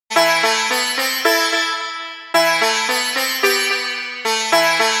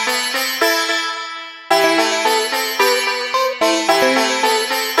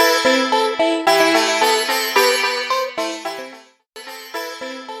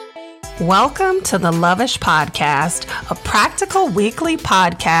Welcome to the Lovish Podcast, a practical weekly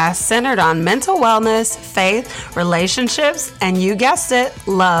podcast centered on mental wellness, faith, relationships, and you guessed it,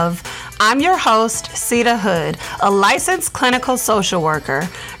 love. I'm your host, Sita Hood, a licensed clinical social worker.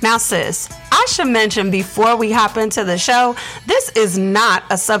 Now, sis, I should mention before we hop into the show, this is not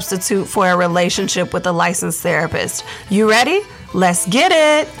a substitute for a relationship with a licensed therapist. You ready? Let's get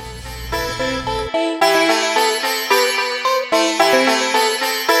it.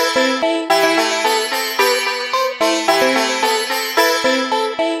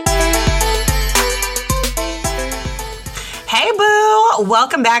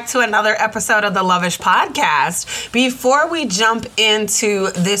 Welcome back to another episode of the Lovish Podcast. Before we jump into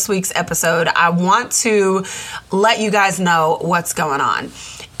this week's episode, I want to let you guys know what's going on.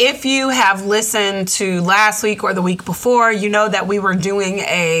 If you have listened to last week or the week before, you know that we were doing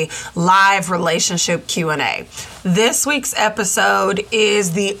a live relationship Q&A. This week's episode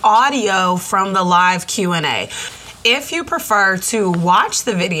is the audio from the live Q&A. If you prefer to watch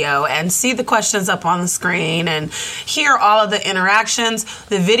the video and see the questions up on the screen and hear all of the interactions,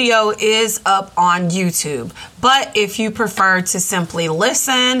 the video is up on YouTube. But if you prefer to simply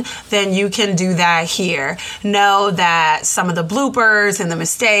listen, then you can do that here. Know that some of the bloopers and the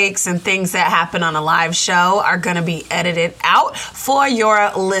mistakes and things that happen on a live show are going to be edited out for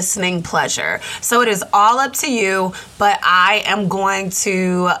your listening pleasure. So it is all up to you, but I am going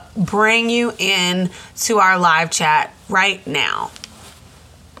to bring you in to our live chat right now.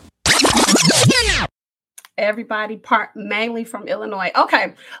 Everybody mainly from Illinois.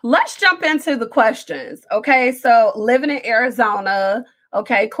 Okay, let's jump into the questions. Okay, so living in Arizona.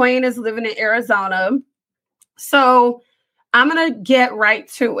 Okay, Queen is living in Arizona. So I'm going to get right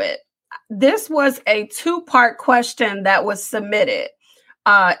to it. This was a two-part question that was submitted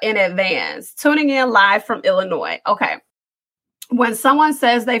in advance. Tuning in live from Illinois. Okay. When someone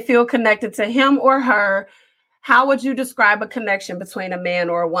says they feel connected to him or her, how would you describe a connection between a man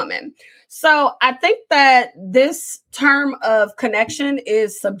or a woman? So I think that this term of connection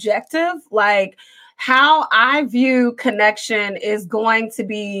is subjective. Like how I view connection is going to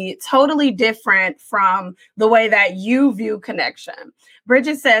be totally different from the way that you view connection.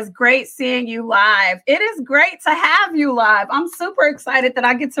 Bridget says, great seeing you live. It is great to have you live. I'm super excited that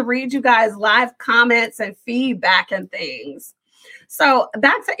I get to read you guys live comments and feedback and things. So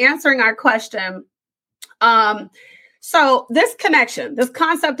back to answering our question. So this connection, this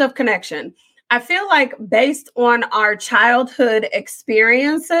concept of connection, I feel like based on our childhood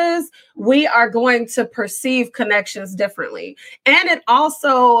experiences, we are going to perceive connections differently. And it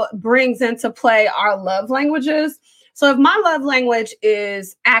also brings into play our love languages. So if my love language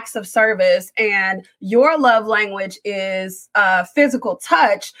is acts of service and your love language is physical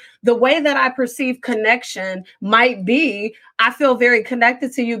touch, the way that I perceive connection might be, I feel very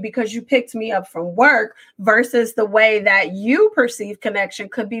connected to you because you picked me up from work, versus the way that you perceive connection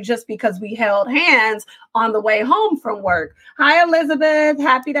could be just because we held hands on the way home from work. Hi, Elizabeth.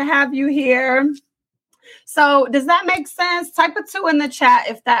 Happy to have you here. So does that make sense? Type a 2 in the chat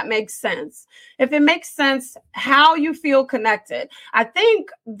if that makes sense. If it makes sense, how you feel connected. I think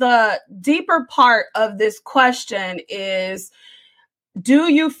the deeper part of this question is,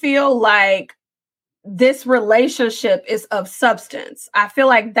 do you feel like this relationship is of substance? I feel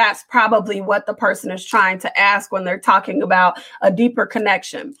like that's probably what the person is trying to ask when they're talking about a deeper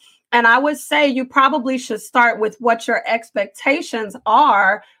connection. And I would say you probably should start with what your expectations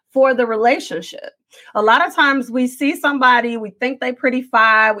are for the relationship. A lot of times we see somebody, we think they pretty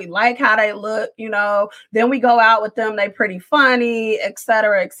fine, we like how they look, then we go out with them, they pretty funny, et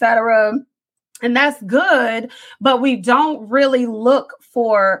cetera, et cetera. And that's good, but we don't really look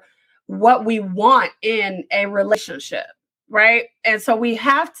for what we want in a relationship, right? And so we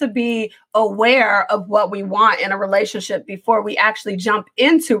have to be aware of what we want in a relationship before we actually jump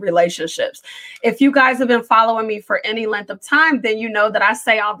into relationships. If you guys have been following me for any length of time, then you know that I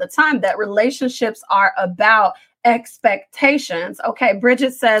say all the time that relationships are about expectations. Okay,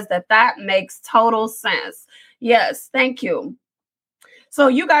 Bridget says that makes total sense. Yes, thank you. So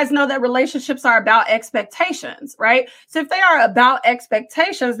you guys know that relationships are about expectations, right? So if they are about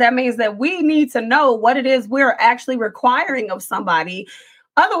expectations, that means that we need to know what it is we're actually requiring of somebody.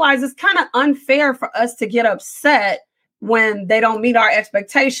 Otherwise, it's kind of unfair for us to get upset when they don't meet our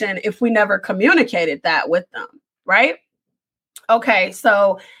expectation if we never communicated that with them, right? Okay,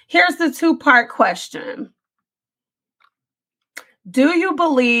 so here's the two-part question. Do you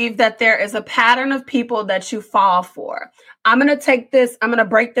believe that there is a pattern of people that you fall for? I'm going to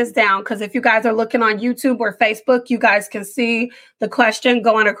break this down because if you guys are looking on YouTube or Facebook, you guys can see the question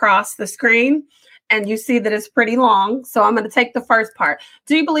going across the screen. and you see that it's pretty long. So I'm going to take the first part.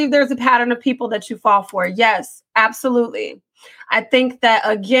 Do you believe there's a pattern of people that you fall for? Yes, absolutely. I think that,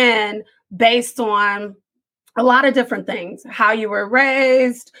 again, based on a lot of different things, how you were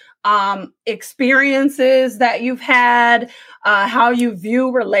raised, experiences that you've had, how you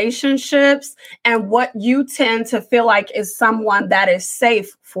view relationships, and what you tend to feel like is someone that is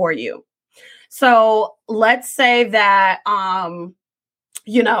safe for you. So let's say that, I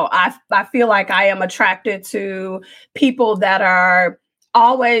feel like I am attracted to people that are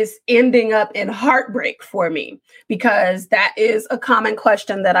always ending up in heartbreak for me, because that is a common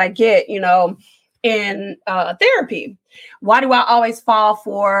question that I get, in therapy. Why do I always fall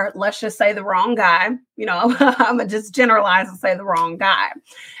for, let's just say, the wrong guy? I'm going to just generalize and say the wrong guy.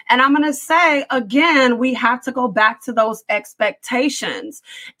 And I'm going to say, again, we have to go back to those expectations.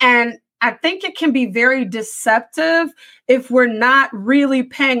 And I think it can be very deceptive if we're not really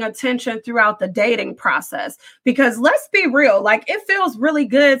paying attention throughout the dating process. Because let's be real, like, it feels really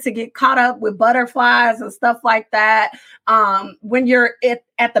good to get caught up with butterflies and stuff like that when you're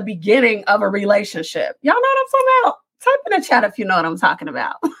at the beginning of a relationship. Y'all know what I'm talking about? Type in the chat if you know what I'm talking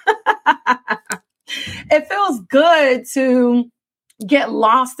about. It feels good to get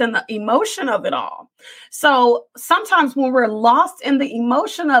lost in the emotion of it all. So sometimes when we're lost in the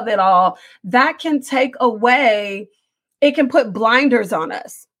emotion of it all, that can take away, it can put blinders on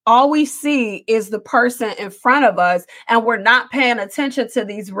us. All we see is the person in front of us, and we're not paying attention to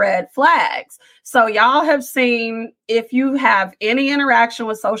these red flags. So y'all have seen, if you have any interaction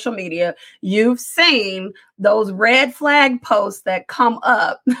with social media, you've seen those red flag posts that come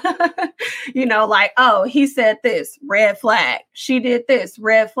up, like, oh, he said this, red flag. She did this,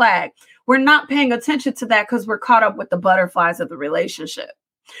 red flag. We're not paying attention to that because we're caught up with the butterflies of the relationship.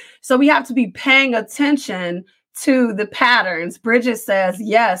 So we have to be paying attention to the patterns. Bridget says,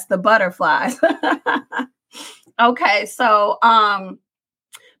 yes, the butterflies. Okay, so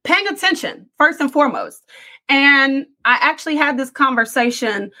paying attention first and foremost. And I actually had this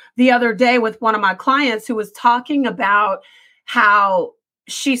conversation the other day with one of my clients who was talking about how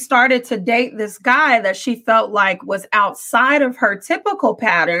she started to date this guy that she felt like was outside of her typical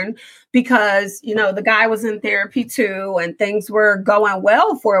pattern because, the guy was in therapy too, and things were going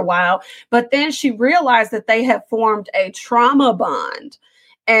well for a while. But then she realized that they had formed a trauma bond.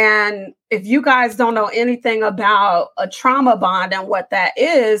 And if you guys don't know anything about a trauma bond and what that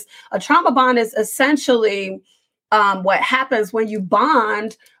is, a trauma bond is essentially what happens when you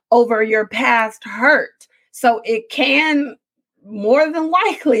bond over your past hurt. So it can more than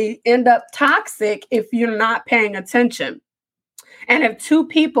likely end up toxic if you're not paying attention. And if two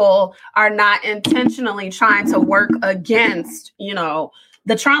people are not intentionally trying to work against,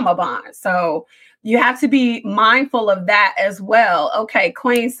 the trauma bond. So you have to be mindful of that as well. Okay,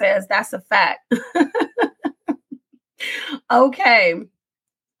 Queen says that's a fact. Okay.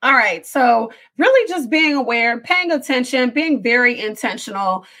 All right. So really just being aware, paying attention, being very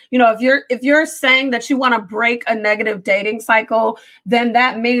intentional. If you're saying that you want to break a negative dating cycle, then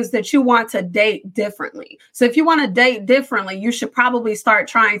that means that you want to date differently. So if you want to date differently, you should probably start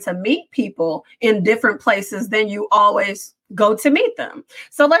trying to meet people in different places than you always go to meet them.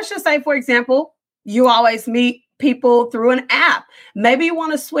 So let's just say, for example, you always meet people through an app. Maybe you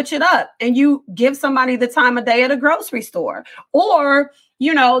want to switch it up and you give somebody the time of day at a grocery store, or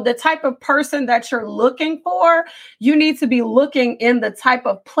the type of person that you're looking for, you need to be looking in the type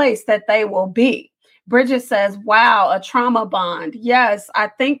of place that they will be. Bridget says, wow, a trauma bond. Yes, I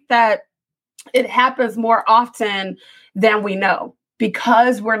think that it happens more often than we know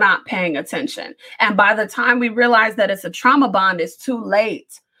because we're not paying attention. And by the time we realize that it's a trauma bond, it's too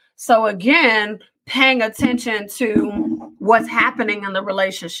late. So again, paying attention to what's happening in the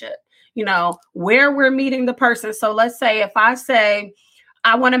relationship, where we're meeting the person. So let's say if I say,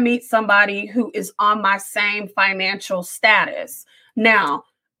 I want to meet somebody who is on my same financial status. Now,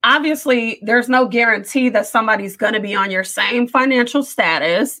 obviously, there's no guarantee that somebody's going to be on your same financial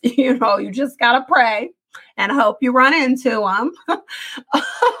status. You just got to pray and hope you run into them.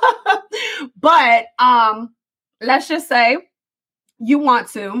 But let's just say you want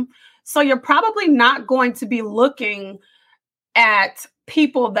to. So you're probably not going to be looking at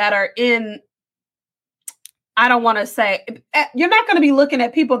people that are in, I don't want to say, you're not going to be looking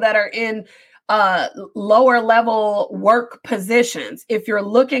at people that are in lower level work positions. If you're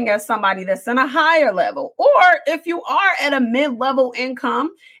looking at somebody that's in a higher level, or if you are at a mid-level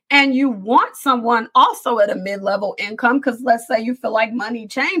income and you want someone also at a mid-level income, because let's say you feel like money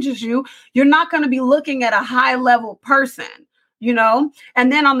changes you, you're not going to be looking at a high-level person.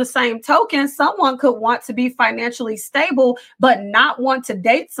 And then on the same token, someone could want to be financially stable, but not want to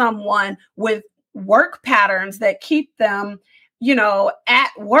date someone with work patterns that keep them, at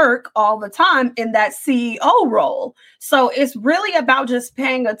work all the time in that CEO role. So it's really about just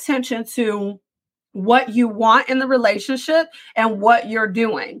paying attention to what you want in the relationship and what you're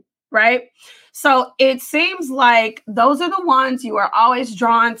doing, right? So it seems like those are the ones you are always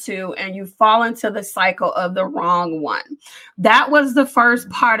drawn to, and you fall into the cycle of the wrong one. That was the first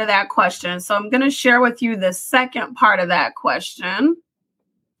part of that question. So I'm going to share with you the second part of that question.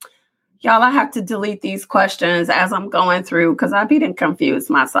 Y'all, I have to delete these questions as I'm going through because I be done confused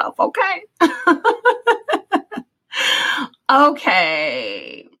myself. Okay.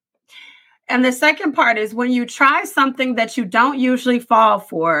 Okay. And the second part is when you try something that you don't usually fall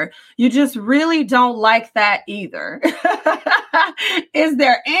for, you just really don't like that either. Is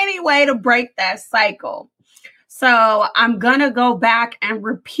there any way to break that cycle? So I'm going to go back and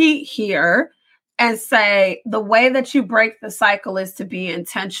repeat here and say the way that you break the cycle is to be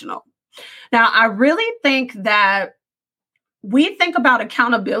intentional. Now, I really think that we think about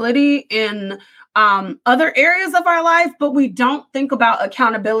accountability in other areas of our life, but we don't think about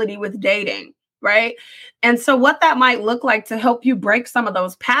accountability with dating, right? And so what that might look like to help you break some of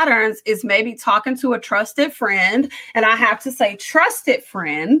those patterns is maybe talking to a trusted friend. And I have to say trusted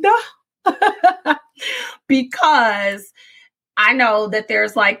friend because I know that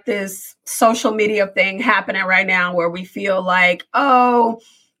there's like this social media thing happening right now where we feel like, oh,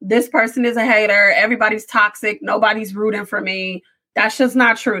 this person is a hater. Everybody's toxic. Nobody's rooting for me. That's just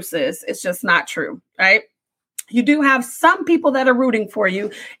not true, sis. It's just not true, right? You do have some people that are rooting for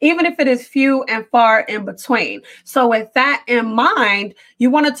you, even if it is few and far in between. So with that in mind,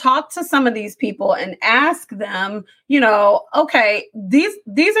 you want to talk to some of these people and ask them, okay, these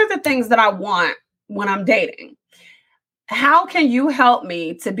are the things that I want when I'm dating. How can you help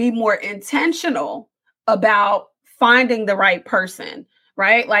me to be more intentional about finding the right person?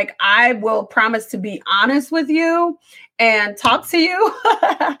 Right? Like I will promise to be honest with you and talk to you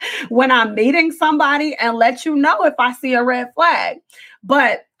when I'm meeting somebody and let you know if I see a red flag.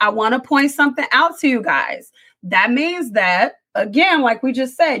 But I want to point something out to you guys. That means that, again, like we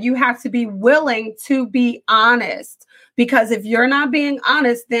just said, you have to be willing to be honest, because if you're not being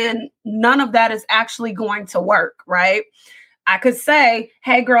honest, then none of that is actually going to work, right? I could say,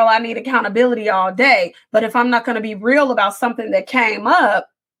 hey, girl, I need accountability all day. But if I'm not going to be real about something that came up,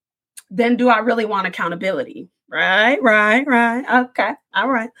 then do I really want accountability? Right. Okay. All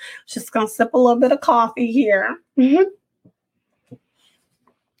right. Just going to sip a little bit of coffee here. Mm-hmm.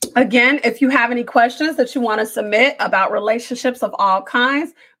 Again, if you have any questions that you want to submit about relationships of all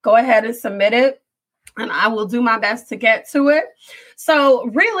kinds, go ahead and submit it, and I will do my best to get to it. So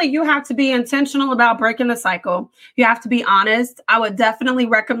really, you have to be intentional about breaking the cycle. You have to be honest. I would definitely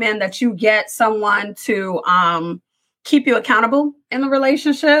recommend that you get someone to keep you accountable in the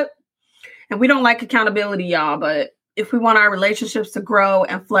relationship. And we don't like accountability, y'all, but if we want our relationships to grow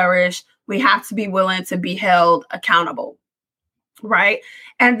and flourish, we have to be willing to be held accountable, right?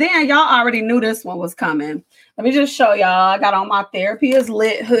 And then y'all already knew this one was coming. Let me just show y'all. I got on my Therapy is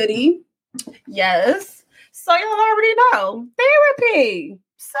Lit hoodie. Yes. So y'all already know. Therapy.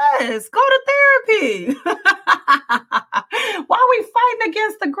 Sis, go to therapy. Why are we fighting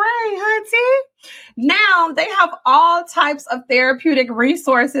against the grain, hunty? Now they have all types of therapeutic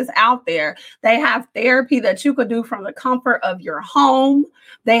resources out there. They have therapy that you could do from the comfort of your home.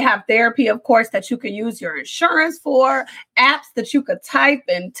 They have therapy, of course, that you could use your insurance for, apps that you could type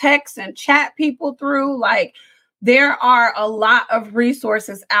and text and chat people through. Like, there are a lot of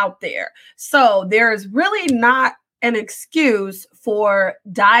resources out there. So there is really not an excuse for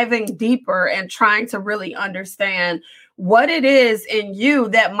diving deeper and trying to really understand what it is in you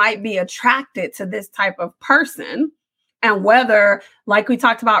that might be attracted to this type of person, and whether, like we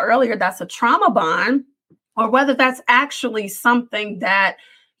talked about earlier, that's a trauma bond, or whether that's actually something that,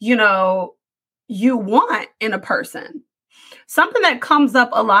 you want in a person. Something that comes up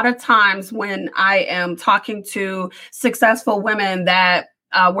a lot of times when I am talking to successful women that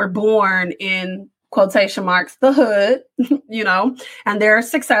were born in quotation marks, the hood, and they're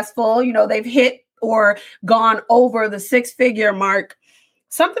successful, they've hit or gone over the 6-figure mark.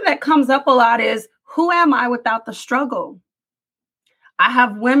 Something that comes up a lot is, who am I without the struggle? I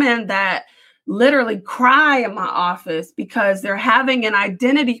have women that literally cry in my office because they're having an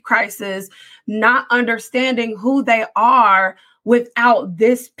identity crisis, not understanding who they are without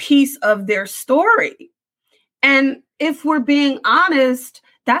this piece of their story. And if we're being honest,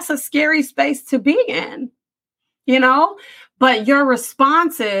 that's a scary space to be in, but your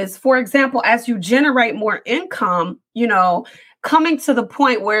responses, for example, as you generate more income, coming to the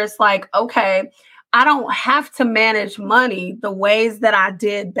point where it's like, okay, I don't have to manage money the ways that I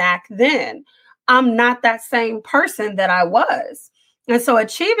did back then. I'm not that same person that I was. And so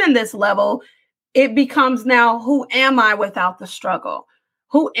achieving this level, it becomes now, who am I without the struggle?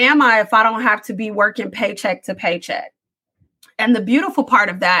 Who am I if I don't have to be working paycheck to paycheck? And the beautiful part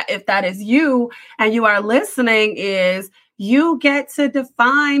of that, if that is you and you are listening, is you get to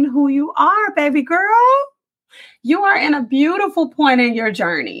define who you are, baby girl. You are in a beautiful point in your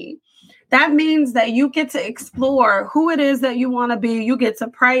journey. That means that you get to explore who it is that you want to be. You get to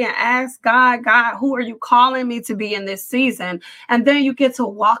pray and ask God, God, who are you calling me to be in this season? And then you get to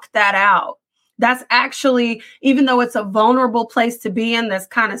walk that out. That's actually, even though it's a vulnerable place to be in, that's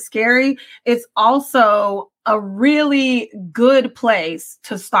kind of scary, it's also a really good place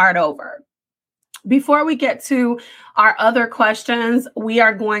to start over. Before we get to our other questions, we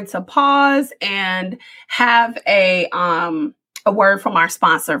are going to pause and have a word from our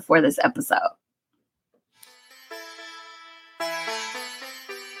sponsor for this episode.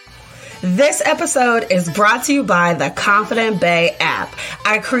 This episode is brought to you by the Confident Bae app.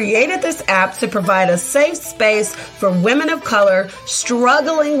 I created this app to provide a safe space for women of color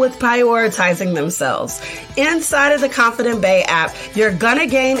struggling with prioritizing themselemselves. Inside of the Confident Bae app, you're gonna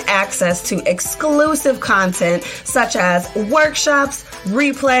gain access to exclusive content such as workshops,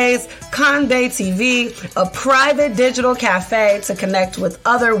 replays, Conbay TV, a private digital cafe to connect with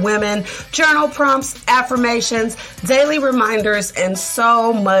other women, journal prompts, affirmations, daily reminders, and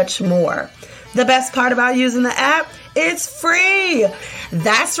so much more. The best part about using the app, it's free.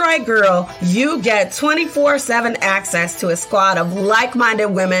 That's right, girl. You get 24/7 access to a squad of like-minded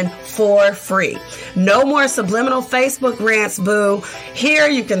women for free. No more subliminal Facebook rants, boo. Here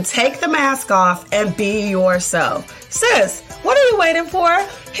you can take the mask off and be yourself. Sis, what are you waiting for?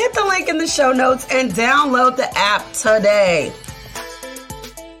 Hit the link in the show notes and download the app today.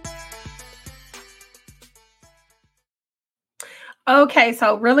 Okay,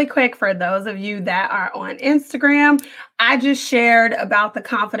 so really quick, for those of you that are on Instagram, I just shared about the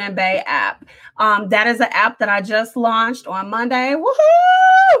Confident Bae app. That is an app that I just launched on Monday.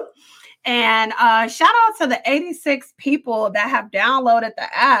 Woohoo! And shout out to the 86 people that have downloaded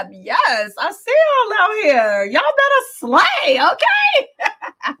the app. Yes, I see y'all out here. Y'all better slay, okay?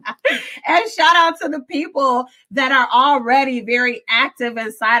 And shout out to the people that are already very active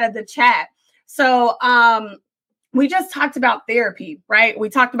inside of the chat. So, we just talked about therapy, right? We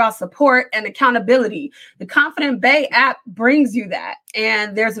talked about support and accountability. The Confident Bae app brings you that.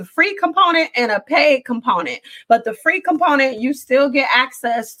 And there's a free component and a paid component. But the free component, you still get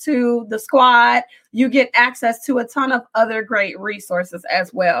access to the squad. You get access to a ton of other great resources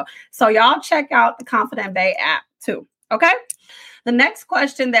as well. So y'all check out the Confident Bae app too, okay? The next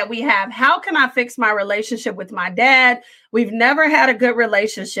question that we have, how can I fix my relationship with my dad? We've never had a good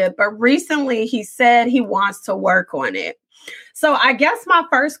relationship, but recently he said he wants to work on it. So I guess my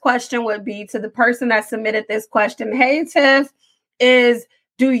first question would be to the person that submitted this question. Hey, Tiff,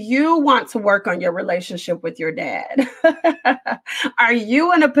 do you want to work on your relationship with your dad? Are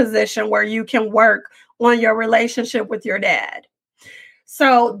you in a position where you can work on your relationship with your dad?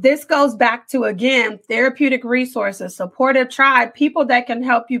 So this goes back to, again, therapeutic resources, supportive tribe, people that can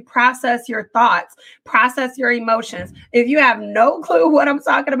help you process your thoughts, process your emotions. If you have no clue what I'm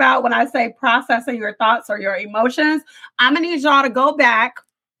talking about when I say processing your thoughts or your emotions, I'm going to need y'all to go to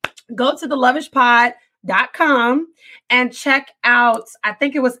thelovishpod.com and check out, I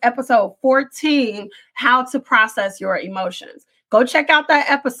think it was episode 14, how to process your emotions. Go check out that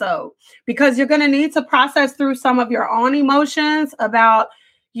episode, because you're going to need to process through some of your own emotions about,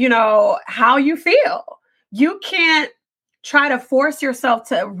 how you feel. You can't try to force yourself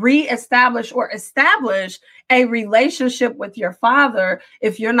to reestablish or establish a relationship with your father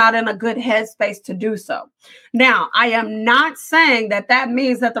if you're not in a good headspace to do so. Now, I am not saying that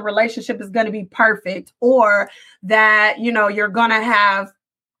means that the relationship is going to be perfect, or that, you're going to have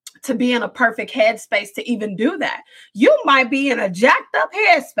to be in a perfect headspace to even do that. You might be in a jacked up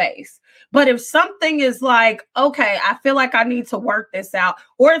headspace, but if something is like, okay, I feel like I need to work this out,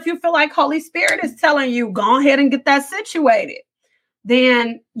 or if you feel like Holy Spirit is telling you, go ahead and get that situated,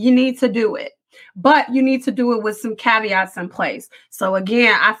 then you need to do it. But you need to do it with some caveats in place. So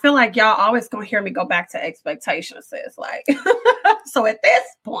again, I feel like y'all always gonna hear me go back to expectations, sis. Like, so at this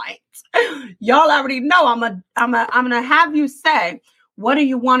point, y'all already know I'm gonna have you say, what do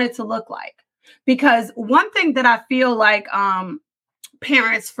you want it to look like? Because one thing that I feel like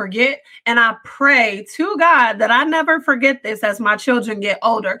parents forget, and I pray to God that I never forget this as my children get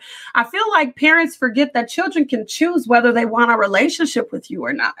older. I feel like parents forget that children can choose whether they want a relationship with you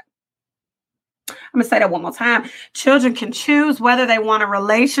or not. I'm going to say that one more time. Children can choose whether they want a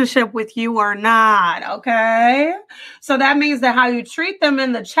relationship with you or not. Okay. So that means that how you treat them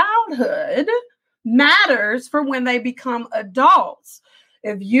in the childhood matters for when they become adults.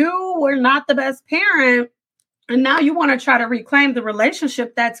 If you were not the best parent, and now you want to try to reclaim the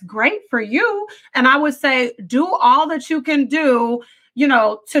relationship, that's great for you. And I would say do all that you can do,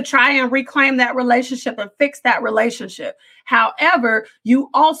 to try and reclaim that relationship and fix that relationship. However, you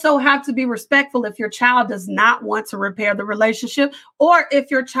also have to be respectful if your child does not want to repair the relationship or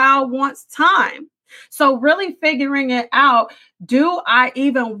if your child wants time. So really figuring it out, do I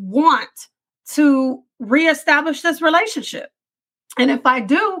even want to reestablish this relationship? And if I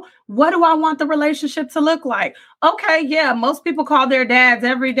do, what do I want the relationship to look like? Okay, yeah, most people call their dads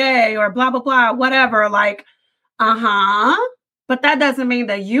every day or blah, blah, blah, whatever. Like, but that doesn't mean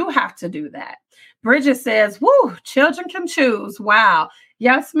that you have to do that. Bridget says, woo, children can choose. Wow.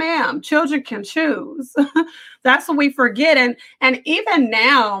 Yes, ma'am. Children can choose. That's what we forget. And even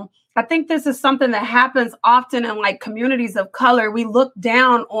now, I think this is something that happens often in like communities of color. We look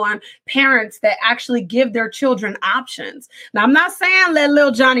down on parents that actually give their children options. Now, I'm not saying let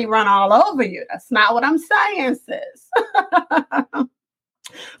little Johnny run all over you. That's not what I'm saying, sis.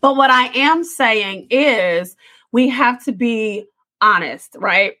 But what I am saying is we have to be honest,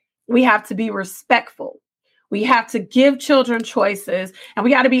 right? We have to be respectful. We have to give children choices, and we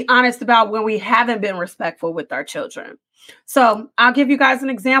got to be honest about when we haven't been respectful with our children. So I'll give you guys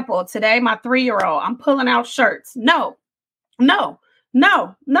an example. Today, my 3-year-old, I'm pulling out shirts. No. And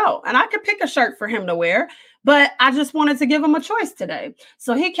I could pick a shirt for him to wear, but I just wanted to give him a choice today.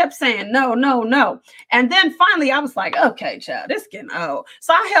 So he kept saying, no. And then finally I was like, okay, child, this is getting old.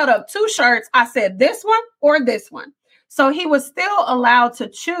 So I held up 2 shirts. I said, this one or this one. So he was still allowed to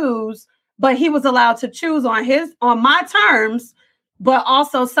choose, but he was allowed to choose on my terms, but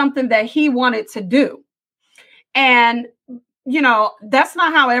also something that he wanted to do. And, that's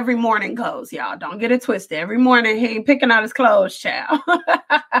not how every morning goes, y'all. Don't get it twisted. Every morning he ain't picking out his clothes, child.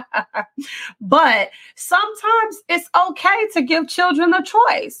 But sometimes it's okay to give children a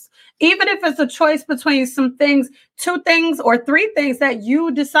choice, even if it's a choice between some things, 2 things or 3 things that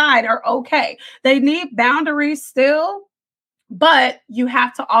you decide are okay. They need boundaries still, but you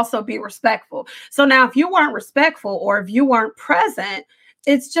have to also be respectful. So now if you weren't respectful or if you weren't present,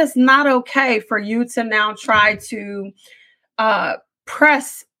 it's just not okay for you to now try to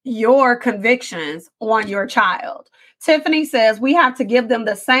press your convictions on your child. Tiffany says we have to give them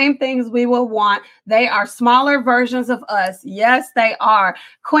the same things we will want. They are smaller versions of us. Yes, they are.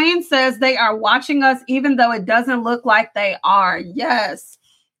 Queen says they are watching us even though it doesn't look like they are. Yes,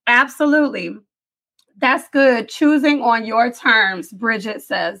 absolutely. That's good. Choosing on your terms. Bridget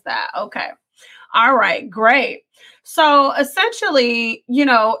says that. Okay. All right, great. So essentially,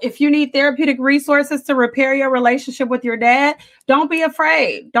 if you need therapeutic resources to repair your relationship with your dad, don't be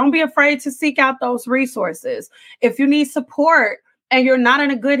afraid. Don't be afraid to seek out those resources. If you need support and you're not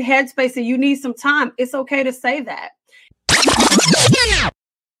in a good headspace and you need some time, it's okay to say that.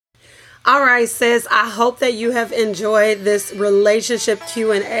 All right, sis, I hope that you have enjoyed this relationship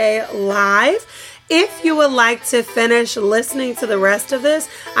Q&A live. If you would like to finish listening to the rest of this,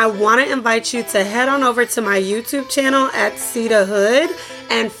 I want to invite you to head on over to my YouTube channel at Sita Hood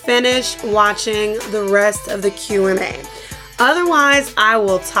and finish watching the rest of the Q&A. Otherwise, I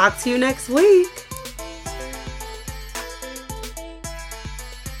will talk to you next week.